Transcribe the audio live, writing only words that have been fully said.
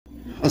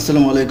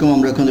আসসালামু আলাইকুম।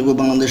 আমরা এখন দেখব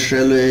বাংলাদেশ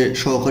রেলওয়ে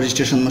সহকারী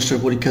স্টেশন মাস্টার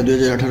পরীক্ষা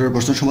 2018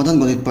 প্রশ্ন সমাধান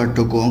গণিত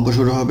পাঠ্যক্রম। অঙ্ক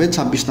শুরু হবে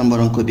 26 নম্বর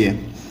অঙ্ক দিয়ে।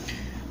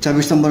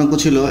 26 নম্বর অঙ্ক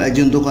ছিল,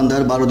 একজন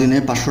দোকানদার 12 দিনে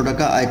 500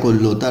 টাকা আয়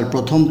করলো। তার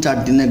প্রথম 4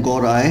 দিনে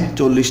গড় আয়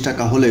 40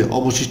 টাকা হলে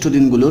অবশিষ্ট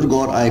দিনগুলোর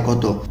গড় আয়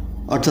কত?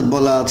 অর্থাৎ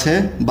বলা আছে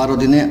 12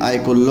 দিনে আয়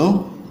করলো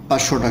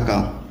 500 টাকা,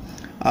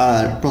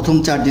 আর প্রথম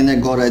 4 দিনে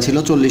গড় আয় ছিল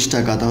 40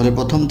 টাকা। তাহলে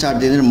প্রথম 4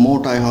 দিনের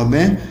মোট আয়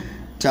হবে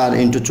 4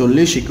 ×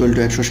 40 =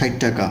 160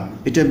 টাকা।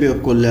 এটা বিয়োগ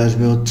করলে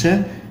আসবে হচ্ছে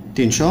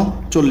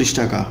 340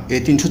 টাকা।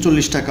 এই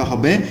 340 টাকা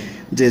হবে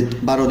যে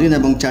 12 দিন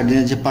এবং 4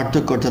 দিনের যে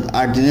পার্থক্য, অর্থাৎ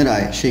 8 দিনের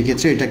আয়। সেই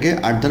ক্ষেত্রে এটাকে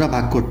 8 দ্বারা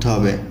ভাগ করতে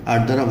হবে।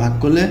 8 দ্বারা ভাগ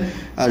করলে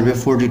আসবে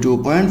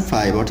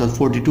 42.5, অর্থাৎ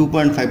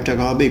 42.5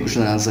 টাকা হবে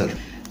ইকুয়েশনের আনসার।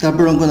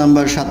 তারপর অঙ্ক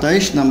নাম্বার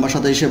 27। নাম্বার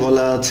 27-এ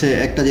বলা আছে,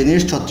 একটা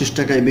জিনিস 36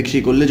 টাকায় বিক্রি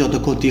করলে যত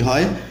ক্ষতি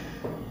হয়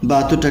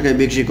 72 টাকায়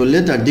বিক্রি করলে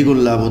তার দ্বিগুণ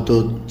লাভ হতো।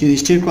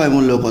 জিনিসটির ক্রয়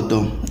মূল্য কত?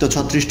 তো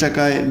 36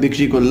 টাকায়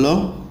বিক্রি করলো,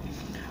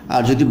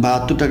 আর যদি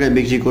 72 টাকায়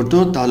বিক্রি করতো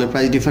তাহলে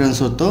প্রাইস ডিফারেন্স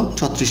হতো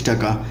 36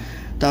 টাকা।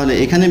 তাহলে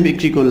এখানে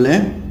বিক্রি করলে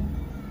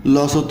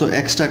লস হতো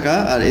x টাকা,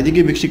 আর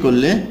এদিকে বিক্রি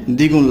করলে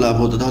দ্বিগুণ লাভ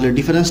হতো। তাহলে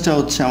ডিফারেন্সটা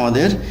হচ্ছে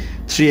আমাদের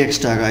 3x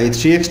টাকা। এই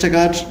 3x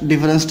টাকার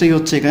ডিফারেন্সটাই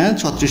হচ্ছে এখানে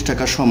 36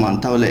 টাকার সমান।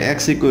 তাহলে x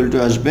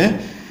 = আসবে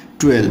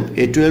 12।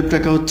 এই 12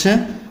 টাকা হচ্ছে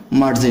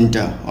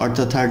মার্জিনটা,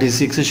 অর্থাৎ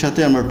 36-এর সাথে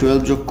আমরা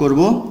 12 যোগ করব,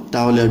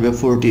 তাহলে আসবে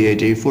 48।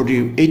 এই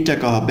 48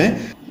 টাকা হবে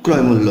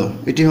ক্রয় মূল্য।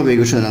 এটি হবে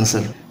ইকুয়েশনের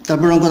আনসার।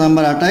 তারপর অঙ্ক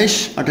নাম্বার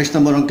 28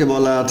 নম্বর অঙ্কে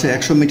বলা আছে,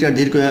 100 মিটার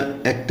দীর্ঘ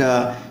একটা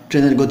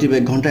ট্রেনের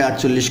গতিবেগ ঘন্টায়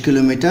 48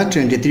 কিলোমিটার।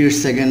 ট্রেনটি 30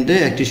 সেকেন্ডে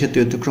একটি সেতু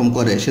অতিক্রম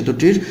করে।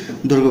 সেতুটির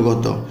দৈর্ঘ্য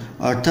কত?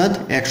 অর্থাৎ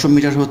 100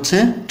 মিটার হচ্ছে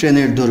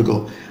ট্রেনের দৈর্ঘ্য,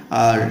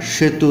 আর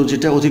সেতু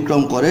যেটা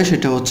অতিক্রম করে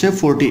সেটা হচ্ছে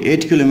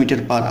 48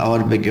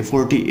 কিলোমিটার/আওয়ার বেগে।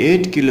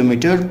 48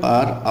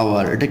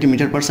 কিলোমিটার/আওয়ার, এটাকে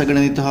মিটার পার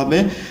সেকেন্ডে নিতে হবে।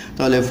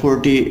 তাহলে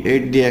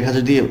 48 দিয়ে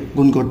 1000 দিয়ে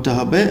গুণ করতে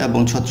হবে এবং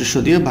 3600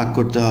 দিয়ে ভাগ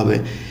করতে হবে।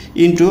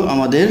 ইন্টু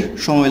আমাদের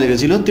সময়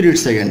লেগেছিল 30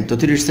 সেকেন্ড। তো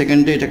 30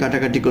 সেকেন্ডে এটা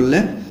কাটাকাটি করলে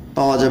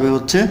পাওয়া যাবে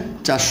হচ্ছে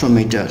 400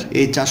 মিটার।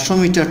 এই 400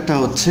 মিটারটা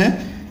হচ্ছে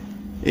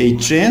এই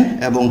ট্রেন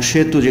এবং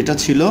সেতু যেটা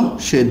ছিল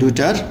সে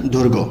দুইটার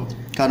দৈর্ঘ্য।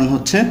 কারণ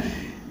হচ্ছে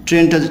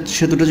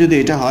সেতুটা যদি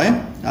এটা হয়,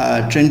 আর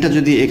ট্রেনটা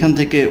যদি এখান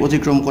থেকে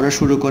অতিক্রম করা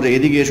শুরু করে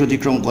এদিকে এসে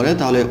অতিক্রম করে,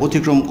 তাহলে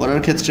অতিক্রম করার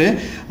ক্ষেত্রে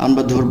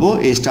আমরা ধরবো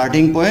এই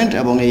স্টার্টিং পয়েন্ট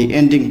এবং এই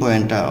এন্ডিং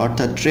পয়েন্টটা,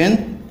 অর্থাৎ ট্রেন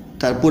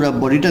তার পুরো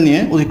বডিটা নিয়ে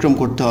অতিক্রম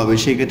করতে হবে।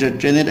 সেই ক্ষেত্রে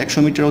ট্রেনের 100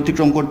 মিটার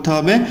অতিক্রম করতে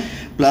হবে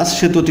প্লাস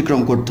সেতু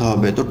অতিক্রম করতে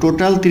হবে। তো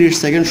টোটাল 30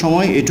 সেকেন্ড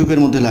সময় এটুকের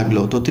মধ্যে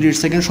লাগলো। তো 30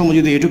 সেকেন্ড সময়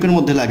যদি এটুকের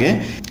মধ্যে লাগে,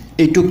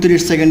 এইটুক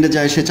 30 সেকেন্ডে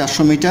যায় সে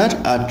 400 মিটার,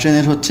 আর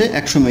ট্রেনের হচ্ছে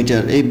 100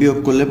 মিটার। এই বিয়োগ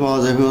করলে পাওয়া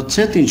যাবে হচ্ছে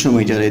 300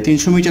 মিটার। এই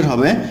 300 মিটার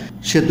হবে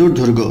সেতুর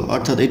দৈর্ঘ্য,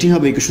 অর্থাৎ এটি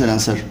হবে ইকুয়েশনের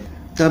আনসার।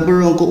 তারপর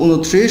অঙ্ক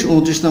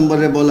 29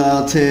 নম্বরে বলা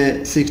আছে,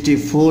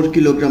 64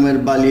 কিলোগ্রামের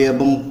বালি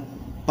এবং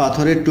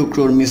পাথরের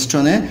টুকরোর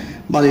মিশ্রণে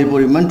বালির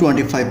পরিমাণ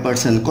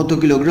 25%। কত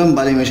কিলোগ্রাম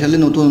বালি মেশালে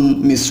নতুন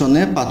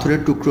মিশ্রণে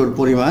পাথরের টুকরোর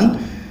পরিমাণ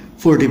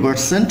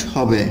 40%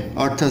 হবে?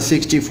 অর্থাৎ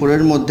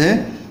 64-এর মধ্যে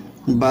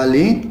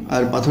বালি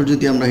আর পাথর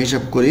যদি আমরা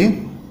হিসাব করি,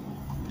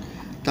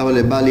 তাহলে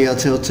বালি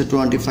আছে হচ্ছে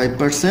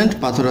 25%,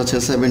 পাথর আছে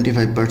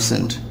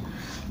 75%।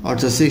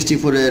 অর্থাৎ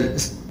 64-এর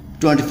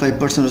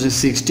 25% হচ্ছে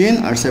 16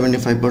 আর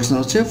 75%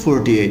 হচ্ছে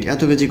 48।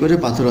 এত কেজি করে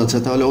পাথর আছে,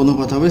 তাহলে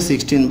অনুপাত হবে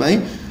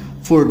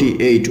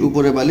 16/48।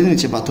 উপরে বালি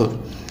নিচে পাথর।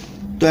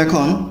 তো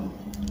এখন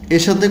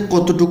এর সাথে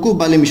কতটুকু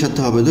বালি মিশাতে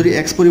হবে? ধরি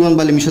x পরিমাণ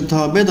বালি মিশাতে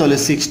হবে, তাহলে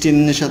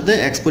 16-এর সাথে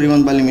x পরিমাণ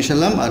বালি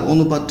মিশালাম, আর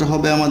অনুপাতটা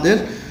হবে আমাদের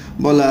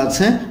বলা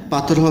আছে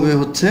পাথর হবে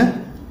হচ্ছে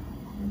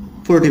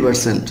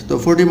 40%। তো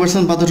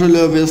 40% পাথর হলে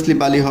অবভিয়াসলি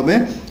বালি হবে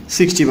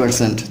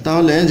 60%।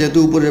 তাহলে যেহেতু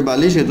উপরের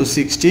বালি সেহেতু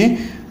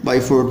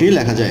 60/40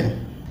 লেখা যায়।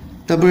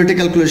 তারপর এটা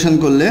ক্যালকুলেশন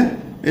করলে,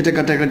 এটা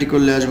কাটাকাটি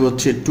করলে আসবে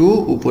হচ্ছে 2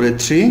 উপরে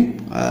 3,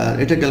 আর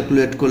এটা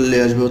ক্যালকুলেট করলে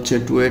আসবে হচ্ছে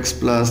 2x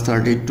 +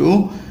 32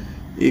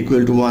 =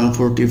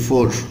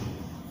 144,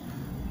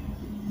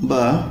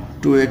 বা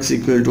 2x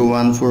 =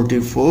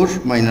 144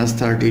 -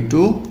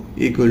 32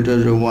 =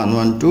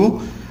 112,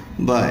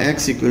 বা x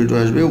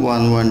আসবে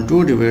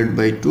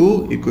 112/2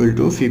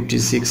 =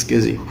 56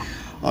 কেজি।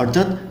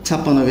 অর্থাৎ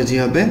 56 কেজি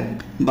হবে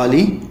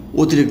বালি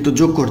অতিরিক্ত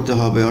যোগ করতে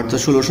হবে, অর্থাৎ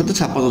 16-র সাথে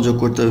 56 যোগ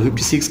করতে হবে,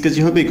 56 কেজি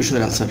হবে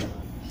ইকুয়েশনের আনসার।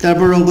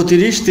 তারপর অঙ্ক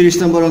 30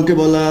 নম্বর অঙ্কে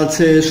বলা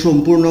আছে,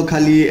 সম্পূর্ণ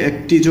খালি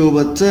একটি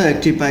চৌবাচ্চা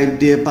একটি পাইপ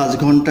দিয়ে 5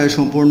 ঘন্টায়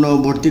সম্পূর্ণ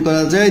ভর্তি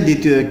করা যায়।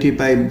 দ্বিতীয় একটি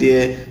পাইপ দিয়ে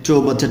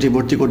চৌবাচ্চাটি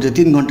ভর্তি করতে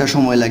 3 ঘন্টা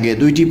সময় লাগে।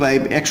 দুইটি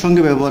পাইপ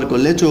একসঙ্গে ব্যবহার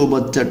করলে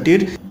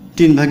চৌবাচ্চাটির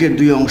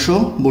 3/2 অংশ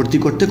ভর্তি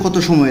করতে কত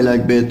সময়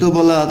লাগবে? তো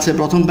বলা আছে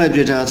প্রথম পাইপ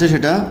যেটা আছে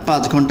সেটা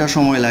 5 ঘন্টা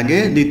সময় লাগে,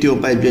 দ্বিতীয়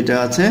পাইপ যেটা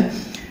আছে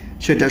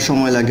সেটার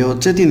সময় লাগে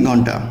হচ্ছে 3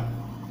 ঘন্টা।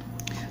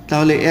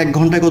 তাহলে 1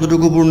 ঘন্টায়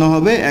কতটুকু পূর্ণ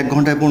হবে? 1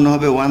 ঘন্টায় পূর্ণ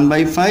হবে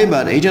 1/5,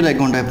 আর এইটার 1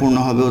 ঘন্টায় পূর্ণ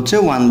হবে হচ্ছে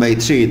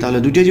 1/3। তাহলে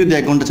দুইটাই যদি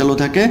 1 ঘন্টা চালু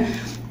থাকে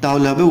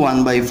তাহলে হবে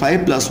 1/5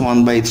 +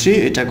 1/3।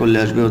 এটা করলে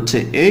আসবে হচ্ছে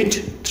 8,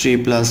 3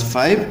 +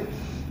 5,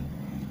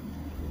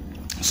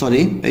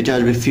 সরি এটা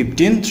আসবে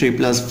 15, 3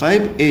 +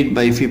 5,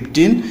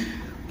 8/15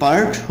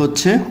 পার্ট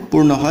হচ্ছে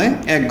পূর্ণ হয়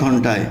 1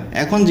 ঘন্টায়।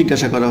 এখন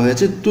জিজ্ঞাসা করা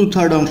হয়েছে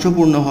 2/3 অংশ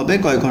পূর্ণ হবে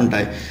কয়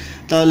ঘন্টায়?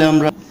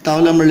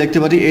 তাহলে আমরা লিখতে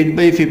পারি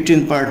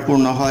 8/15 পার্ট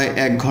পূর্ণ হয়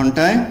 1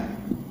 ঘন্টায়,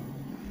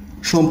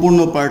 সম্পূর্ণ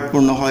পার্ট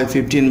পূর্ণ হয়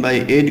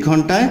 15/8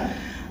 ঘন্টায়।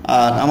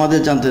 আর আমাদের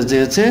জানতে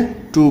চেয়েছে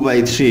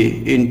 2/3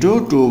 ইন্টু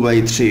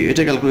 2/3,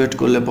 এটা ক্যালকুলেট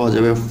করলে পাওয়া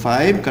যাবে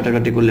 5,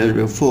 কাটাকাটি করলে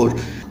আসবে 4,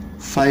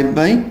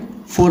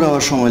 5/4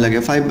 আওয়ার সময় লাগে।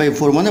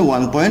 5/4 মানে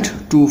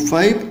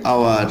 1.25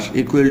 hour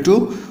equal to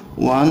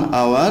 1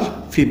 hour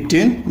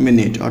 15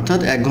 minute, অর্থাৎ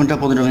 1 ঘন্টা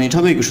 15 মিনিট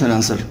হবে এই কোশ্চেনের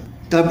আনসার।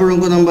 তারপর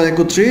অঙ্ক নাম্বার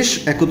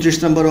 31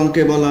 নম্বর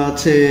অঙ্কে বলা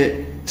আছে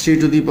 3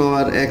 to the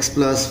power x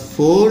plus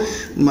 4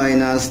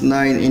 minus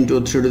 9 into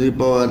 3 to the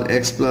power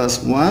x plus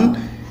 1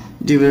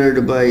 divided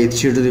by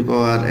 3 to the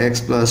power x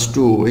plus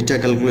 2, এটা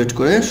ক্যালকুলেট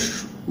করে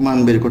মান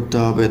বের করতে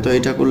হবে। তো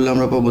এটা করলে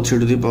আমরা পাবো 3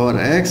 to the power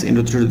x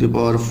into 3 to the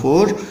power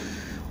 4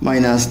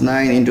 minus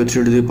 9 into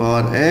 3 to the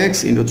power x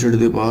into 3 to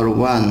the পাওয়ার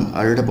 1,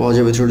 আর এটা পাওয়া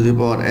যাবে 3 to the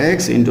power x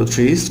into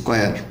 3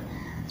 square.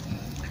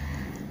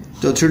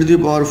 তো 3 টু দি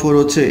পাওয়ার 4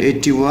 হচ্ছে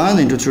 81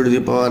 into 3 to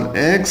the power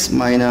x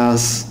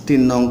minus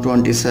 3 নং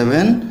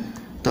 27,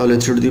 তাহলে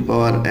 3 to the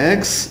power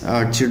x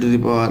R 3 to the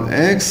power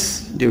x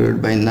divide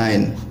by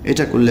 9,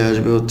 এটা করলে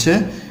আসবে হচ্ছে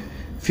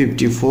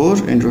 54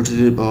 into 2 to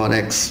the power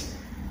x,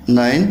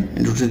 9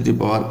 into 2 to the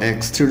power x,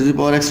 3 to the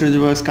power x 3 to the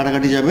power x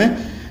কাটাকাটি যাবে,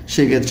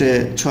 সেই ক্ষেত্রে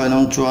 6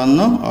 নং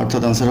 54,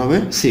 অর্থাৎ আনসার হবে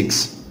 6।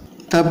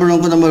 তারপর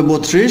অঙ্ক নম্বর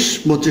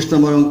 32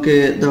 নম্বর অঙ্কে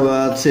দেওয়া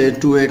আছে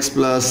 2x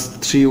plus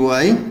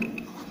 3y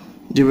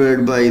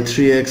divided by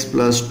 3x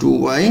plus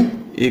 2y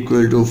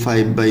equal to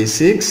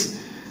 5/6,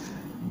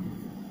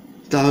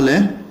 তাহলে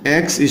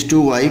x ইজ টু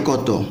y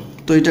কত?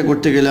 তো এটা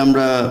করতে গেলে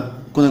আমরা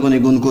কোনে কোনে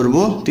গুণ করব,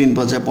 3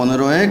 5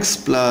 15x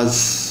প্লাস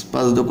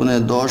 5 দুগুণে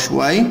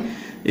 10y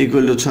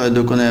ইকুয়াল টু 6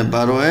 দুগুণে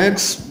 12x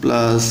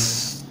প্লাস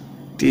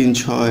 3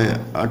 6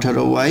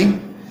 18y,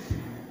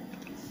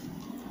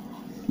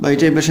 বা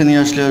এটা পাশে নিয়ে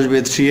আসলে আসবে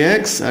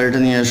 3x আর এটা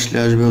নিয়ে আসলে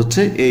আসবে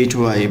হচ্ছে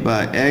 8y, বা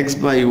x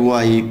by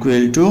y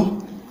equal to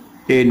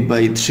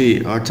 8/3,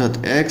 অর্থাৎ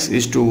x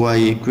is two y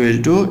equal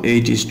to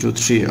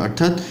 8:3,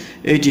 অর্থাৎ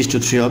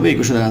 8:3 হবে এই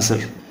কোশ্চেনের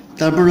আনসার।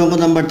 তারপর অঙ্ক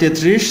নাম্বার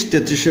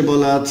 33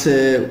 বলা আছে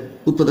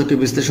উৎপাদককে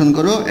বিশ্লেষণ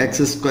করো, x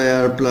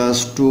square plus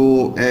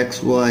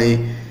 2xy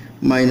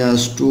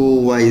minus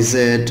 2yz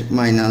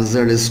minus z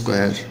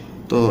square.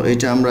 তো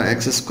এটা আমরা x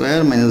square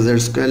minus z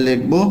square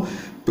লিখবো,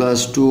 plus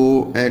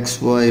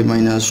 2xy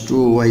minus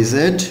 2yz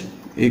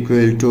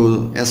equal to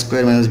a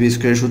square minus b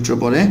square সূত্র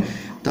পড়ে,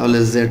 তাহলে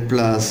z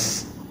plus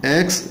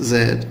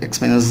x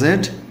minus z,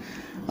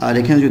 আর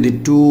এখানে যদি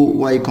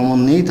 2y কমন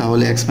নেই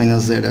তাহলে x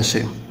মাইনাস z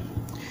আসে।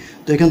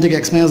 তো এখান থেকে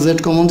x মাইনাস z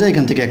কমন যায়,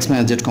 এখান থেকে x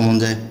মাইনাস z কমন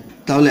যায়,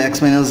 তাহলে x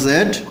minus z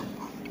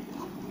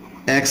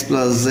x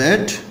plus z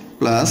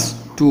plus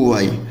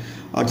 2y,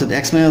 অর্থাৎ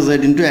x minus z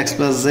into x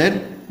plus z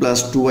plus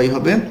 2y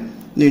হবে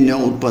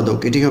নির্ণয় উৎপাদক,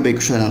 এটি হবে এই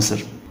কোশ্চেনের আনসার।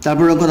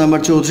 তারপর অঙ্ক নাম্বার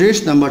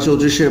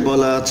 34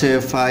 বলা আছে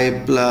 5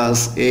 plus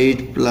 8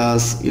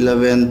 plus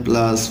 11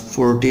 plus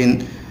 14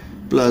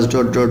 plus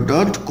dot dot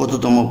dot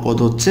কততম পদ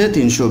হচ্ছে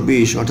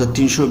 320, অর্থাৎ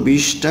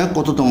 320টা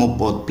কততম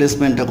পদ,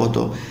 প্লেসমেন্টটা কত?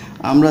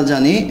 আমরা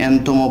জানি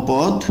nতম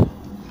পদ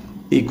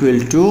equal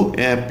to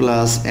a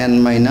plus n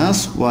minus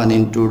 1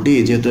 into d,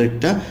 যেহেতু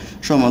একটা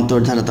সমান্তর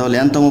ধারা, তাহলে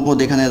nতম পদ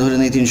এখানে ধরে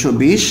নিই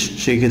 320,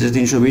 সেই ক্ষেত্রে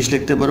 320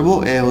 লিখতে পারবো।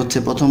 a হচ্ছে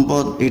প্রথম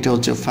পদ, এটা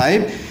হচ্ছে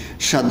 5,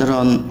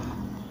 সাধারণ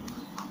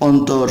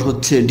অন্তর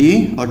হচ্ছে d,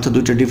 অর্থাৎ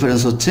দুইটা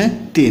ডিফারেন্স হচ্ছে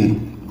 3।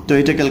 তো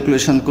এটা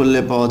ক্যালকুলেশন করলে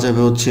পাওয়া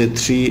যাবে হচ্ছে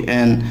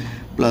 3n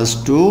প্লাস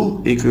 2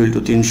 ইকুয়াল টু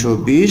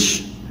 320,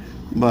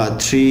 বা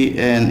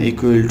 3n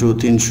equal to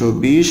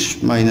 320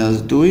 minus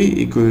 2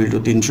 equal to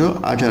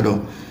 318,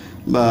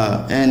 বা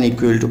n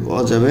ইকুয়াল টু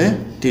পাওয়া যাবে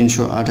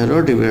 318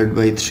 ডিভাইডেড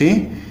বাই 3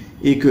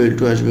 ইকুয়াল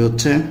টু আসবে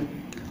হচ্ছে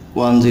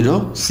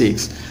 106,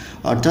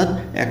 অর্থাৎ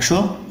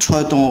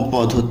 106তম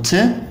পদ হচ্ছে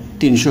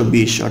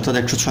 320, অর্থাৎ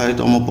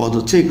 106তম পদ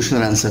হচ্ছে এই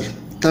কোশ্চেনের আনসার।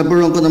 তারপর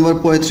অঙ্ক নম্বর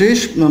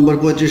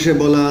 35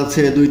 বলা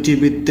আছে দুইটি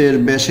বৃত্তের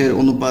ব্যাসের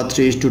অনুপাত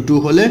 3:2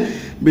 হলে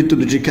বৃত্ত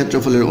দুটির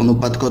ক্ষেত্রফলের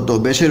অনুপাত কত?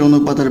 ব্যাসের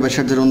অনুপাত আর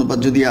ব্যাসার্ধের অনুপাত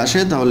যদি আসে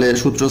তাহলে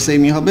সূত্র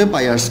সেমই হবে,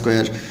 পাই আর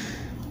স্কোয়ার।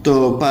 তো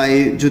পাই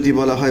যদি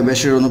বলা হয়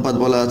ব্যাসের অনুপাত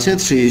বলা আছে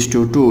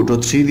 3:2, তো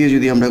 3 দিয়ে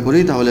যদি আমরা করি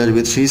তাহলে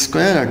আসবে 3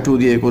 স্কোয়ার, আর 2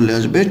 দিয়ে করলে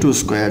আসবে 2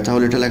 স্কোয়ার,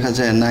 তাহলে এটা লেখা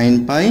যায় 9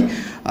 পাই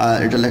আর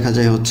এটা লেখা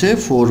যায় হচ্ছে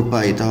 4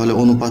 পাই, তাহলে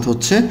অনুপাত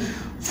হচ্ছে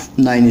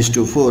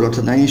 9:4,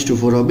 অর্থাৎ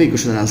 9:4 হবে এই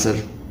কোশ্চেনের আনসার।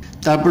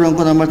 তারপর অঙ্ক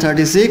নাম্বার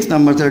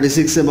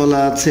 36 বলা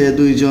আছে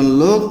দুইজন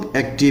লোক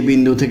একটি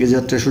বিন্দু থেকে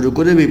যাত্রা শুরু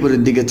করে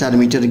বিপরীত দিকে 4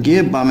 মিটার গিয়ে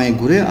বামে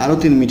ঘুরে আরও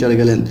 3 মিটার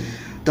গেলেন,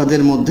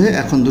 তাদের মধ্যে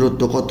এখন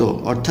দূরত্ব কত?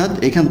 অর্থাৎ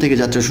এখান থেকে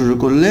যাত্রা শুরু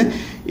করলে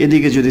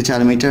এদিকে যদি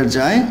 4 মিটার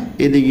যায়,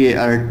 এদিকে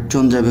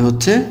আরেকজন যাবে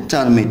হচ্ছে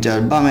 4 মিটার,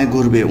 বামে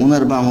ঘুরবে,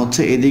 ওনার বাম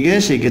হচ্ছে এদিকে,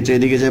 সেই ক্ষেত্রে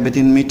এদিকে যাবে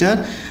 3 মিটার,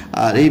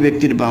 আর এই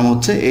ব্যক্তির বাম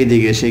হচ্ছে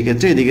এইদিকে, সেই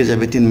ক্ষেত্রে এদিকে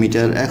যাবে 3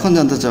 মিটার। এখন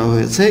জানতে চাওয়া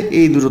হয়েছে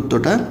এই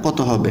দূরত্বটা কত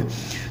হবে।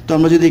 তো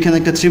আমরা যদি এখানে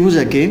একটা ত্রিভুজ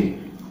আঁকি,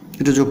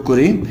 এটা যোগ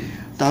করি,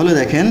 তাহলে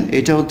দেখেন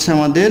এটা হচ্ছে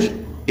আমাদের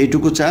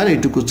এইটুকু 4,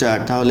 এইটুকু 4,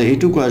 তাহলে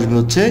এইটুকু আসবে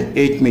হচ্ছে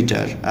 8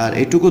 মিটার, আর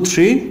এইটুকু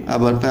 3,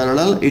 আবার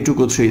প্যারালাল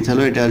এইটুকু 3,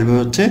 তাহলে এটা আসবে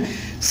হচ্ছে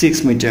 6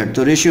 মিটার। তো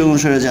রেশিও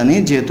অনুসারে জানি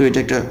যেহেতু এটা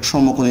একটা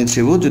সমকোণী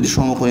ত্রিভুজ, যদি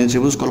সমকোণী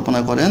ত্রিভুজ কল্পনা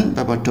করেন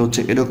ব্যাপারটা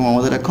হচ্ছে এরকম,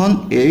 আমাদের এখন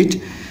 8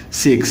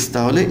 6,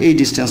 তাহলে এই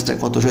ডিস্টেন্সটা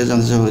কত হয়ে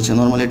জানতে চাওয়া হয়েছে,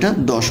 নর্মালি এটা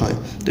 10 হয়।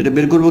 তো এটা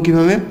বের করবো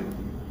কিভাবে?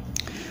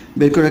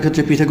 বের করার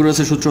ক্ষেত্রে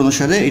পিথাগোরাসের সূত্র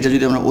অনুসারে এটা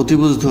যদি আমরা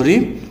অতিভুজ ধরি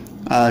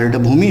আর এটা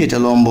ভূমি এটা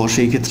লম্ব,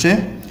 সেই ক্ষেত্রে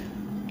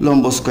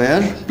লম্ব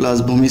স্কোয়ার প্লাস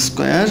ভূমি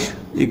স্কোয়ার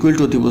ইকুয়াল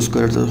টু অতিভুজ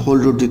স্কোয়ার হোল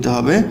রুট দিতে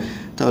হবে।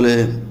 তাহলে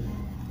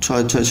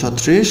 6 6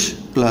 36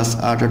 প্লাস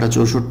 8 8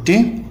 64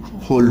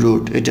 হোল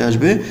রুট, এটা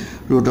আসবে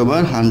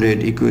 √100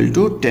 ইকুয়াল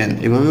টু 10।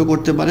 এভাবেও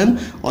করতে পারেন,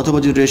 অথবা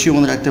যদি রেশিও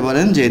মনে রাখতে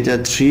পারেন যে এটা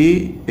 3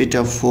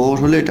 এটা 4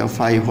 হলে এটা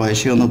 5 হয়,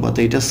 সেই অনুপাতে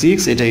এটা 6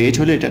 এটা 8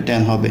 হলে এটা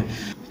 10 হবে।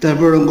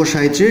 তারপর অঙ্ক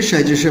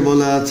 37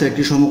 বলা আছে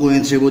একটি সমকোণী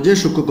ত্রিভুজের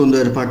সূক্ষ্মকোণ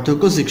দ্বয়ের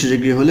পার্থক্য 60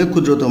 ডিগ্রি হলে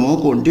ক্ষুদ্রতম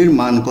কোণটির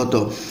মান কত।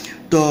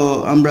 তো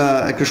আমরা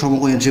একটা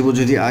সমকোণী ত্রিভুজ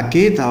যদি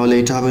আঁকি তাহলে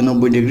এটা হবে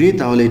 90 ডিগ্রি,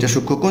 তাহলে এটা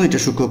সূক্ষ্মকোণ এটা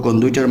সূক্ষ্মকোণ,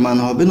 দুইটার মান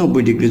হবে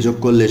 90 ডিগ্রি যোগ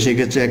করলে।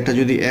 সেক্ষেত্রে একটা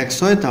যদি x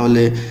হয়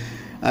তাহলে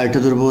আরেকটা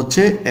ধরবো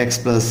হচ্ছে x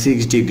 + 6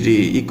 ডিগ্রি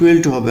ইকুয়াল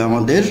টু হবে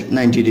আমাদের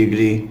 90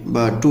 ডিগ্রি,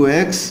 বা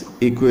 2x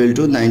equal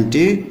to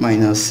 90 -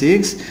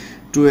 6,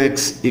 2x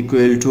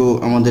equal to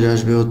আমাদের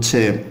আসবে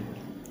হচ্ছে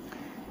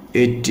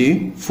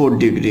 84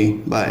 ডিগ্রি,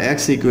 বা x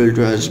ইকুয়াল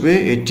টু আসবে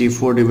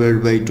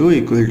 84/2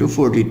 ইকুয়াল টু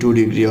 42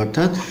 ডিগ্রি,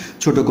 অর্থাৎ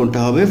ছোট কোণটা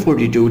হবে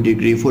 42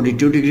 ডিগ্রি।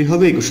 42 ডিগ্রি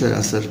হবে এই কোশ্চেনের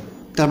আনসার।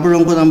 তারপর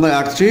অঙ্ক নাম্বার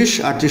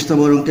 38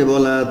 নম্বর অঙ্কে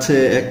বলা আছে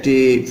একটি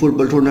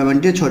ফুটবল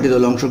টুর্নামেন্টে 6টি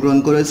দল অংশগ্রহণ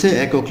করেছে।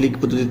 একক লীগ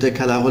পদ্ধতিতে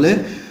খেলা হলে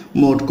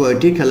মোট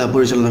কয়টি খেলা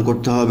পরিচালনা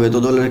করতে হবে। তো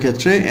দলের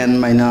ক্ষেত্রে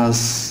n-1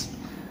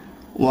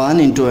 ×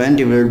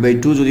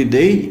 n/2 যদি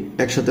দেই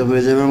একসাথে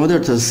হয়ে যাবে আমাদের,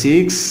 অর্থাৎ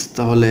 6,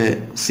 তাহলে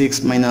 6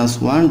 -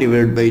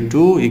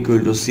 1/2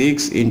 ইকুয়াল টু 6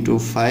 ×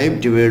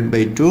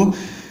 5/2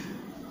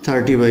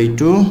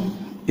 30/2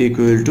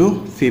 ইকুয়াল টু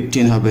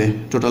 15 হবে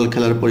টোটাল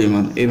খেলার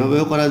পরিমাণ।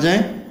 এইভাবেও করা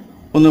যায়।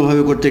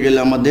 অন্যভাবে করতে গেলে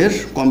আমাদের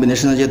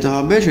কম্বিনেশনে যেতে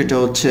হবে, সেটা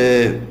হচ্ছে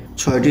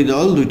 6টি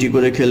দল 2টি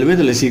করে খেলবে,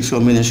 তাহলে 6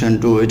 কম্বিনেশন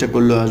 2, এটা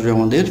করলে আসবে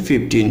আমাদের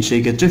 15,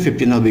 সেই ক্ষেত্রে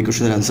 15 হবে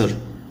কোশ্চেনের আনসার।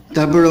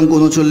 তারপর অঙ্ক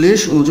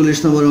 39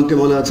 নম্বর অঙ্কে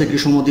বলা আছে কি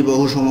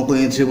সমদ্বিবাহু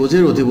সমকোণী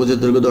ত্রিভুজের অতিভুজের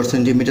দৈর্ঘ্য 10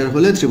 সেন্টিমিটার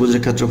হলে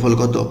ত্রিভুজের ক্ষেত্রফল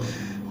কত।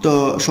 তো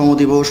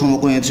সমদ্বিবাহু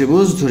সমকোণী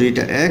ত্রিভুজ ধরি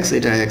এটা x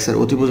এটা x, আর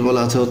অতিভুজ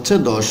বলা আছে হচ্ছে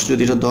 10,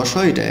 যদি এটা 10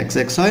 হয় এটা x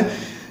হয়,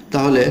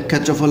 তাহলে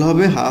ক্ষেত্রফল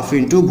হবে হাফ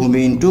ইন্টু ভূমি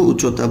ইন্টু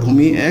উচ্চতা,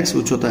 ভূমি x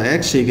উচ্চতা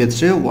x, সেই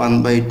ক্ষেত্রে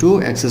 1/2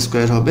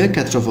 x² হবে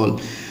ক্ষেত্রফল।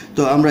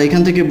 তো আমরা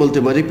এখান থেকে বলতে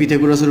পারি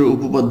পিথাগোরাসের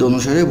উপপাদ্য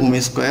অনুসারে ভূমি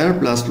স্কোয়ার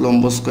প্লাস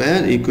লম্ব স্কোয়ার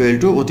ইকুয়াল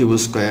টু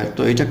অতিভুজ স্কোয়ার।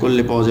 তো এটা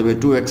করলে পাওয়া যাবে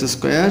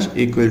 2x²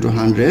 ইকুয়াল টু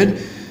 100,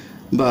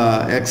 বা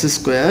x²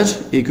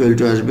 ইকুয়াল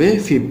টু আসবে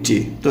 50।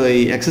 তো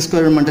এই x²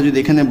 এর মানটা যদি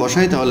এখানে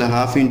বসাই তাহলে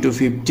half into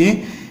 50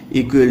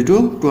 equal to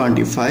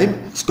 25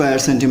 square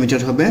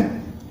centimetre হবে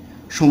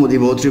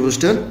সমদ্বিবাহু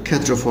ত্রিভুজটার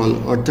ক্ষেত্রফল,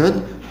 অর্থাৎ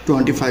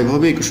 25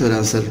 হবে এই কোশ্চেনের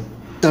আনসার।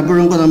 তারপর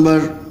অঙ্ক নাম্বার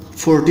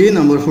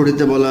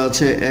 40তে বলা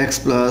আছে x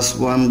 +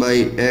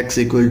 1/x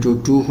ইকুয়াল টু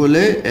 2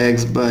 হলে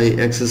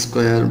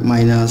x/x²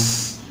 minus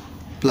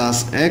plus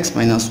x -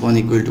 1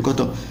 equal to কত।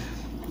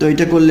 তো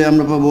এটা করলে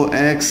আমরা পাবো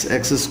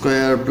x²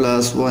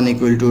 + 1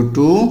 ইকুয়াল টু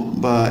 2,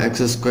 বা x²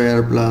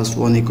 +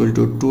 1 ইকুয়াল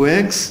টু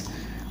 2x,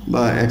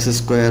 বা x²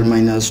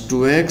 -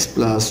 2x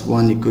 +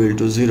 1 ইকুয়াল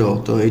টু 0।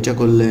 তো এটা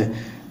করলে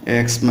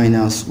x -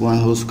 1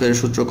 হোল স্কোয়ারের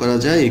সূত্র করা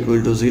যায় ইকুয়াল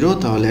টু 0,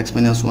 তাহলে x -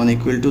 1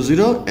 equal to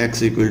 0, x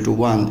equal to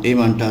 1, এই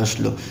মানটা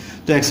আসলো।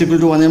 তো x ইকুয়াল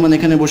টু 1 এর মান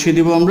এখানে বসিয়ে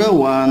দিব আমরা,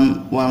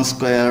 1²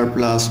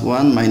 +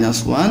 1 -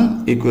 1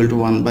 ইকুয়াল টু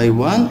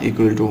 1/1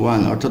 ইকুয়াল টু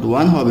 1, অর্থাৎ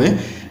 1 হবে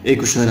এই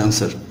কোশ্চেনের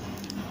আনসার।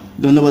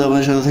 ধন্যবাদ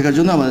আমাদের সাথে থাকার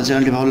জন্য। আমাদের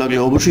চ্যানেলটি ভালো লাগলে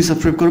অবশ্যই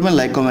সাবস্ক্রাইব করবেন,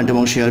 লাইক কমেন্ট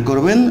এবং শেয়ার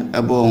করবেন,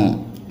 এবং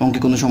অঙ্কে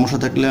কোনো সমস্যা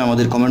থাকলে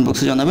আমাদের কমেন্ট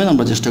বক্সে জানাবেন,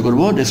 আমরা চেষ্টা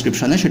করব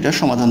ডেসক্রিপশনে সেটার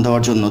সমাধান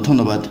দেওয়ার জন্য।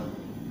 ধন্যবাদ।